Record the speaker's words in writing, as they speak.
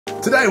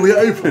Today we are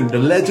opening the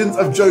Legends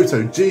of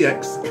Johto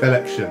GX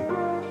collection.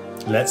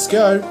 Let's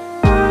go.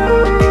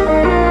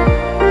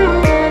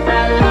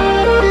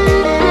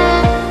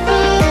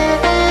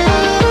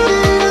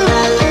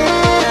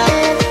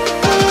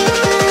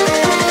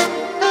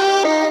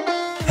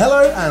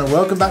 Hello and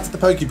welcome back to the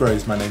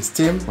PokeBros. My name's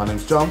Tim. My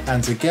name's John.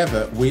 And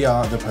together we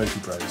are the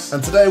PokeBros.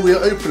 And today we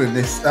are opening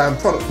this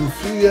product from a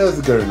few years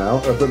ago now.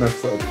 I don't know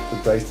sort of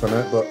the date on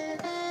it, but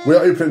we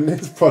are opening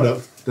this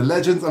product, the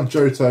Legends of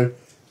Johto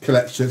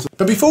collection.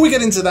 But before we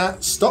get into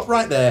that, stop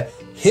right there,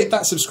 hit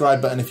that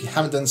subscribe button if you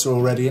haven't done so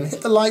already, and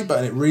hit the like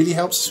button. It really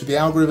helps us with the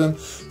algorithm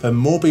for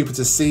more people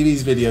to see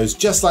these videos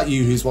just like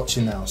you who's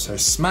watching now. So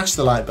smash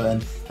the like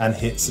button and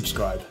hit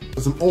subscribe.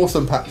 There's some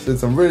awesome packs and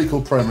some really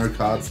cool promo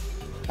cards.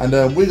 And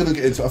we're going to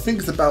get into it. I think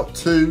it's about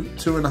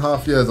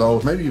 2.5 years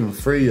old, maybe even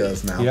 3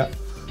 years now. Yeah.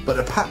 But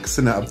the packs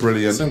in it are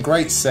brilliant. Some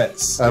great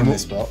sets in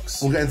this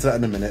box. We'll get into that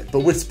in a minute,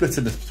 but we're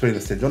splitting this between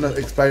us. Do you want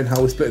to explain how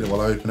we're splitting it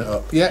while I open it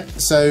up? Yeah,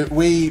 so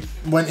we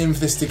went in for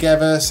this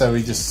together, so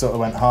we just sort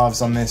of went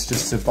halves on this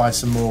just to buy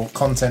some more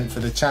content for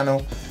the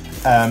channel.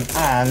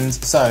 And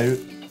so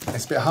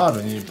it's a bit hard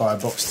when you buy a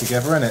box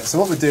together, isn't it? So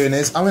what we're doing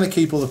is, I'm going to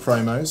keep all the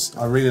promos.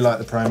 I really like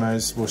the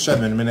promos. We'll show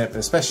them in a minute, but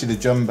especially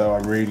the Jumbo I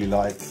really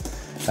like,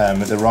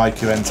 with the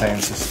Raikou, Entei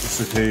and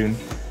Suicune.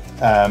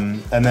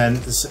 And then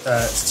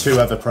there's 2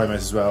 other promos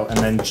as well. And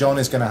then John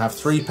is going to have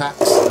 3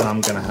 packs and I'm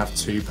going to have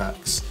 2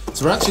 packs.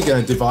 So we're actually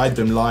going to divide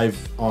them live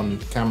on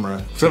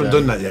camera. We haven't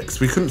done that yet because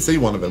we couldn't see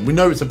one of them. We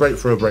know it's a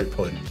breakthrough or break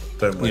point,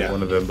 don't we? Yeah.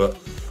 One of them, but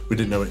we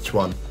didn't know which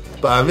one.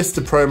 But this is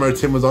the promo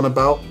Tim was on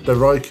about, the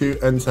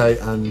Raikou,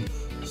 Entei and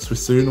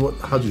Suicune.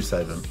 How do you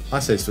say them? I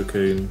say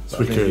Suicune.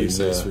 Suicune, you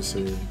say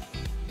Suicune.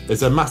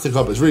 It's a massive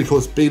copy. It's really cool.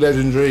 It's B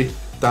legendary.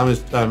 Damage,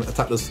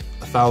 attack does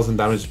 1,000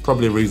 damage.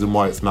 Probably a reason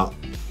why it's not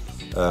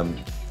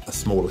a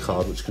smaller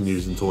card which can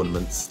use in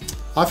tournaments.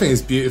 I think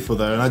it's beautiful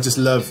though, and I just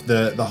love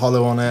the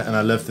holo on it, and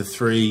I love the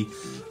 3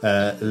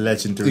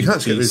 legendary. You can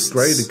actually get this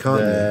graded,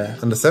 can't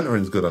you? And the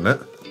centering's good on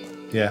it.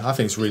 Yeah, I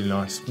think it's really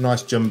nice.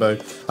 Nice jumbo.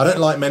 I don't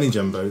like many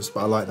jumbos, but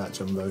I like that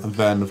jumbo. And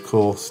then, of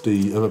course,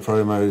 the other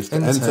promos, the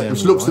Entei,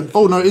 which looks.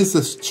 Oh no, it is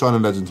the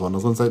Shining Legends one. I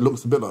was going to say it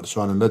looks a bit like the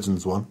Shining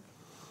Legends one.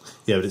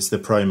 Yeah, but it's the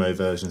promo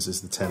versions. It's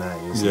the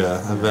 10A, isn't it?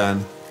 Yeah, and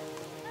then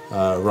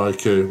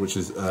Raikou, which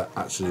is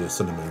actually a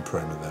Sun and Moon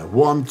promo there.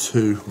 1,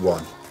 2,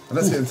 1. And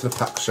let's get into the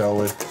pack, shall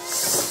we?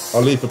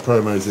 I'll leave the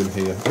promos in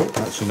here. Oh,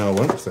 actually, no, I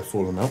won't because they're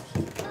falling out.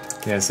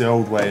 Yeah, it's the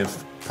old way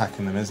of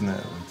packing them, isn't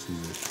it?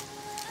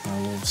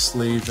 I will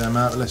sleeve them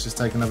out. Let's just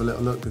take another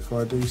little look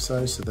before I do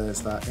so. So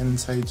there's that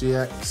Entei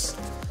GX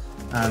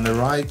and the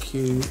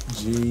Raikou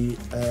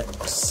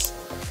GX.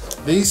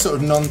 These sort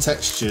of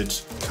non-textured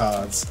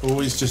cards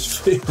always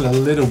just feel a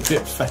little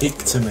bit fake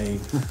to me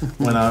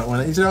when you know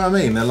what I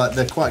mean?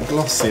 They're quite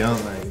glossy,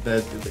 aren't they?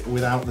 They're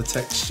without the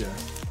texture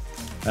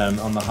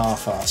on the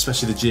half art,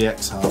 especially the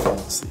GX half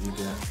arts that you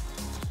get.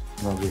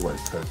 I'll give away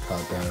code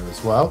card there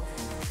as well.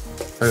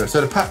 Anyway,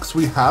 so the packs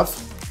we have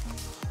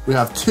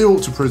 2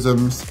 Ultra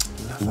Prisms,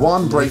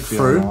 1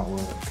 Breakthrough,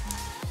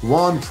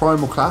 1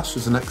 Primal Clash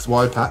as an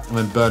XY pack, and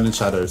then Burning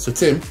Shadows. So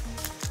Tim,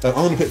 I'm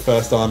going to pick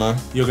first, aren't I?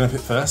 You're going to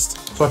pick first?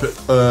 So I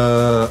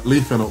pick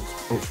Leaf and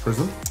Ultra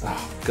Prism.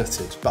 Oh,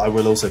 gutted. But I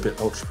will also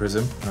pick Ultra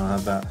Prism. I'll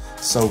have that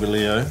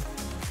Solgaleo.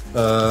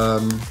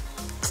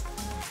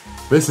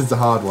 This is the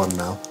hard one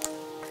now.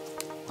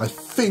 I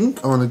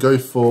think I'm going to go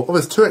for... Oh,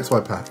 there's 2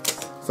 XY packs.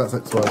 So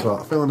that's XY as well.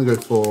 I think I'm going to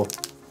go for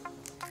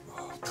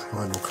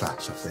Primal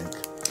Clash, I think.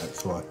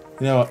 XY.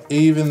 You know what?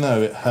 Even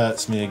though it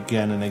hurts me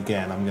again and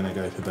again, I'm going to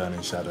go for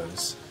Burning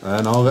Shadows.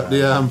 And I'll get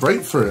the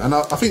Breakthrough. And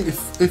I think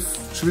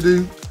if... Should we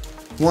do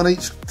 1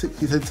 each?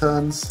 You take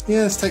turns?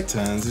 Yeah, let's take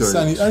turns. It's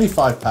only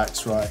 5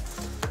 packs, right?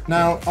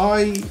 Now,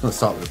 I'm going to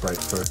start with a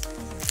Breakthrough.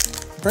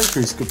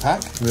 Breakthrough's a good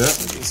pack. Yeah.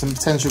 Some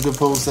potential good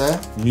pulls there.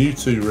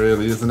 Mewtwo,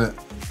 really, isn't it?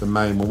 The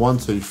main one. 1,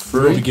 2,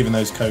 3. We'll be giving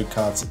those code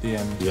cards at the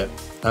end. Yep.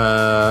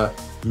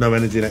 No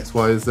energy in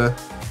XY, is there?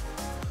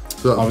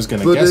 So I was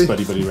going to guess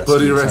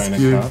Buddy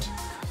Rescue. Card.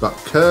 Got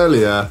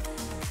Curlier,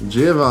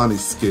 Giovanni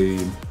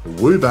Scheme,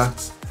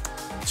 Woobat,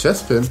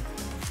 Chespin,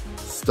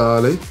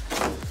 Starly,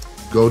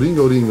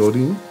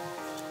 Goldeen,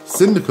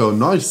 Cyndaquil,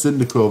 nice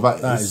Cyndaquil.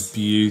 That is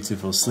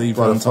beautiful. Sleeve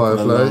on top of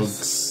the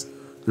logs.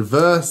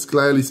 Reverse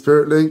Glalie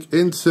Spirit Link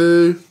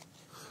into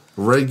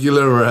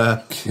regular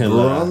rare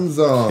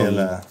Bronzong.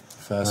 Killer.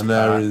 First and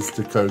there is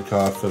the code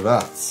card for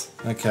that.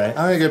 Okay,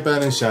 I'm going to go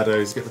Burning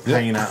Shadows, get the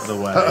pain out of the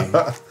way.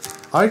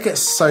 I get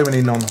so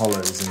many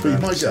non-hollows in you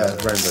might get a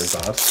Rainbow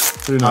Card.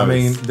 Who knows? I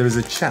mean, there is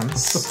a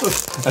chance.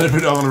 And if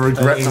we don't want to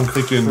regret not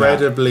picking that.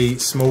 Incredibly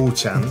small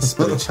chance,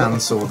 but a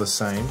chance all the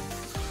same.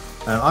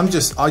 I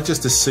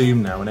just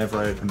assume now, whenever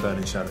I open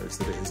Burning Shadows,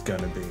 that it is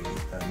going to be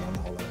a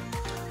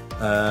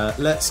non-hollow.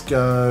 Let's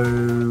go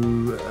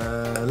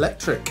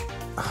Electric.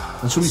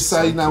 And should we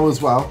say now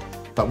as well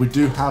that we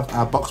do have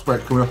our box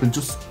break coming up in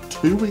just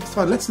 2 weeks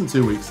time, less than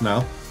 2 weeks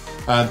now.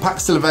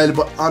 Pack's still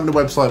available on the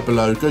website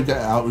below. Go get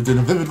it out. We're doing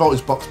a Vivid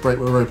Voltage box break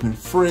where we're opening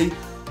 3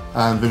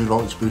 Vivid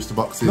Voltage booster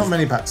boxes. Not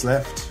many packs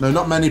left. No,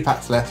 not many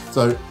packs left.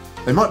 So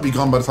They might be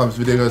gone by the time this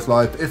video goes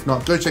live, but if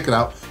not, go check it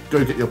out.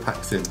 Go get your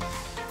packs in.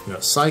 We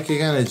got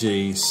Psychic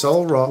Energy,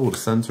 Soul Rock, Oh, the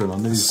centering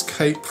on these.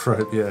 Escape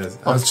Probe, yeah.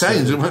 Oh, it's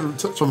changed. It went from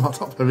touch from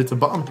top heavy to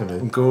bottom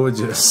heavy.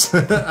 Gorgeous.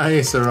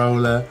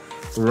 Acerola,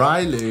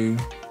 Railu,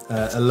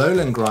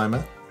 Alolan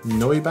Grimer,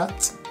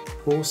 Noibat,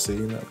 Horsey,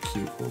 that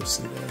cute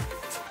Horsey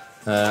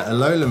there.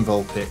 Alolan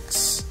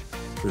Vulpix,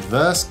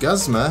 Reverse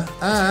Guzma,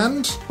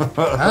 and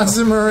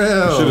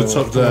Azumarill. Should have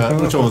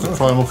took which one was it?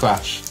 Primal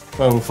Clash.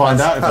 Well, we'll find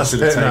out if I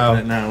should have taken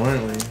it now,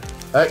 won't we?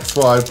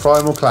 XY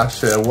Primal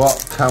Clash here.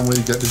 What can we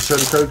get? Did you show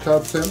the code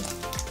card, Tim?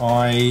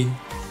 I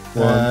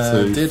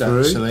did 3.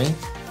 actually,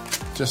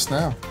 just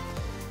now.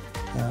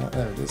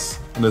 There it is.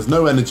 And there's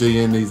no energy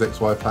in these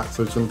XY packs,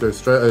 so we're just going to go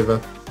straight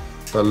over.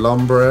 The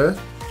Lombre,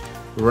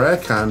 Rare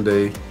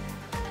Candy,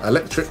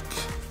 Electric,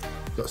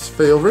 got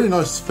Sphere, really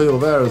nice Sphere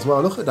there as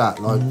well. Look at that,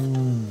 like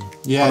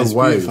yeah, it's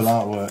beautiful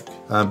artwork.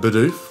 And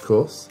Bidoof, of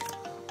course.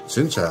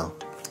 Chinchou,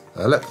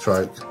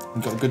 Electrike.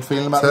 You got a good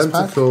feeling about this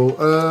pack?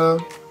 Tentacle,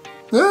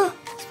 yeah,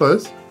 I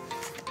suppose.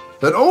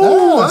 But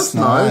that's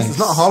nice. It's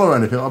not hollow or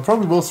anything. I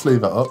probably will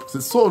sleeve it up because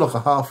it's sort of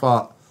like a half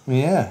art.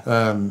 Yeah.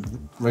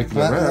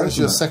 Regular rare. That's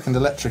your second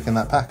electric in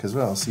that pack as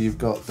well. So you've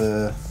got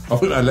the. I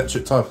think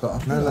electric type.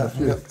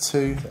 You've got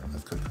two.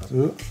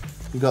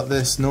 You've got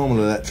this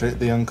normal electric,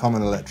 the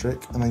uncommon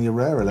electric, and then your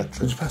rare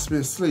electric. Would you pass me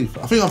a sleeve?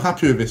 I think I'm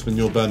happy with this when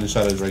you're Burning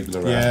Shadows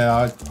regular rare.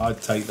 Yeah, I'd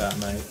take that,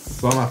 mate.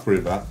 So I'm happy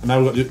with that. And now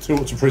we've got 2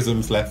 Ultra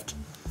Prisms left.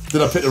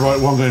 Did I pick the right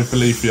one going for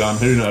Leafeon?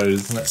 Who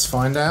knows? Let's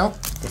find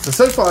out.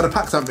 So far the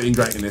packs haven't been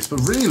great in this, but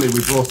really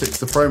we brought it because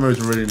the promos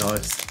were really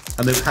nice.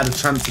 And they've had a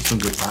chance of some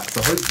good packs,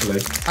 so hopefully.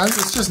 And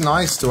it's just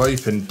nice to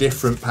open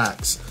different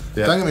packs.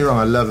 Yeah. Don't get me wrong,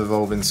 I love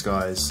Evolving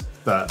Skies,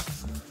 but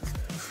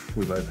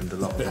we've opened a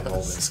lot of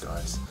Evolving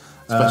Skies.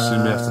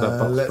 Especially after that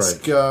box break. Let's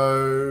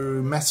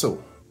go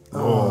Metal.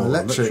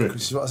 Electric,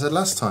 which is what I said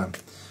last time.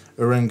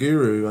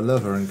 Oranguru, I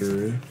love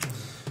Oranguru.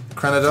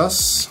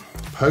 Cranados,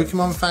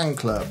 Pokemon Fan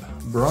Club,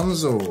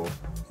 Bronzor,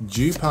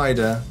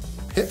 Dewpider,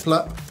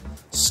 Piplup,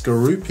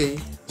 Skorupi,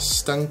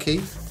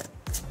 Stunky.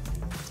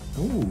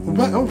 Ooh.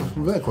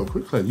 We're there quite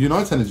quickly.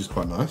 Unite Energy is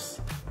quite nice.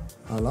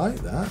 I like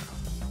that.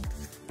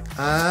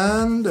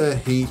 And a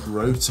Heat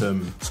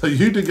Rotom. So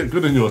you did get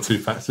good in your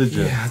 2 packs, did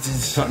you? Yeah, I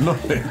did. Got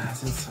nothing. Yeah, I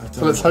did.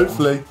 So let's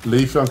hopefully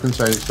Leafeon can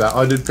change that.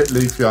 I did pick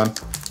Leafeon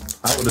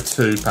out of the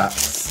 2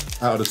 packs.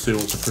 Out of the 2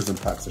 Ultra Prism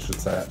packs, I should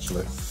say,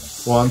 actually.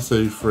 1,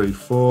 2, 3,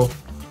 4.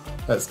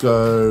 Let's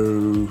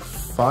go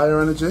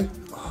Fire Energy.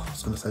 Oh, I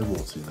was going to say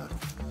water, you know.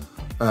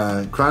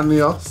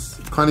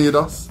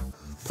 Craniados,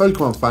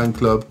 Pokemon Fan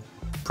Club,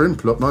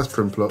 Primplup, nice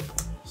Primplup,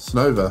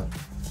 Snova,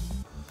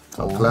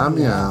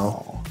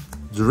 Glameow,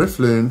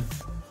 Drifloon,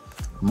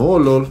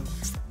 Morlul,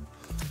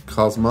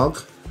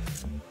 Cosmog,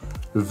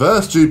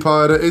 Reverse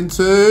Dewpider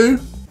into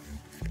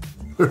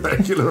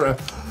regular.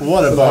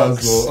 What a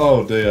box!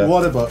 Oh dear!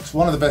 What a box!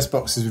 One of the best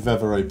boxes we've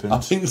ever opened. I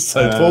think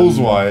so. Pulls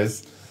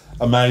wise,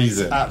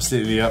 amazing.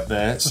 Absolutely up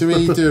there. Should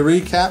we do a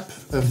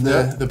recap of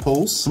the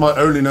pulls? So my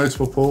only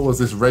notable pull was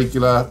this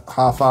regular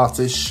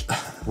half-artish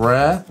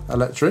rare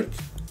electric.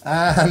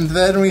 And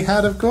then we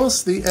had, of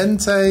course, the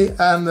Entei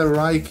and the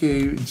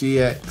Raikou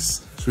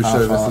GX. Should we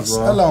show this as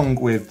well? Along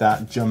with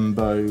that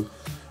jumbo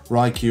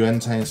Raikou,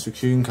 Entei and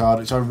Suicune card,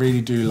 which I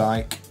really do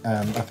like.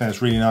 I think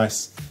it's really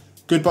nice.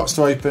 Good box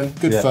to open,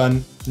 good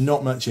fun,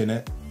 not much in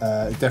it.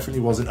 It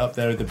definitely wasn't up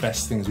there with the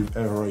best things we've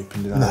ever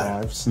opened in our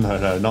lives.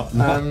 No, not.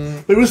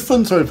 It was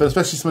fun to open,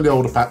 especially some of the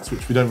older packs,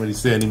 which we don't really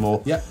see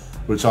anymore. Yep.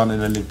 Which aren't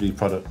in any of the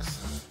products.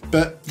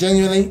 But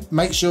genuinely,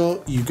 make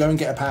sure you go and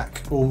get a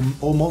pack or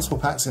multiple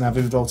packs in our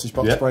Vivid Voltage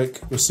box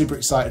break. We're super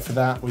excited for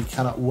that. We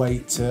cannot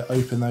wait to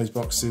open those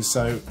boxes.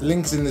 So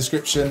links in the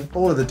description,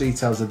 all of the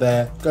details are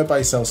there. Go buy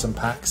yourself some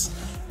packs.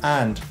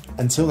 And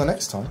until the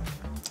next time,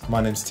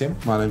 my name's Tim.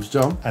 My name's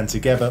John. And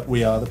together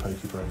we are the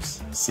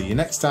PokeBros. See you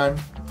next time.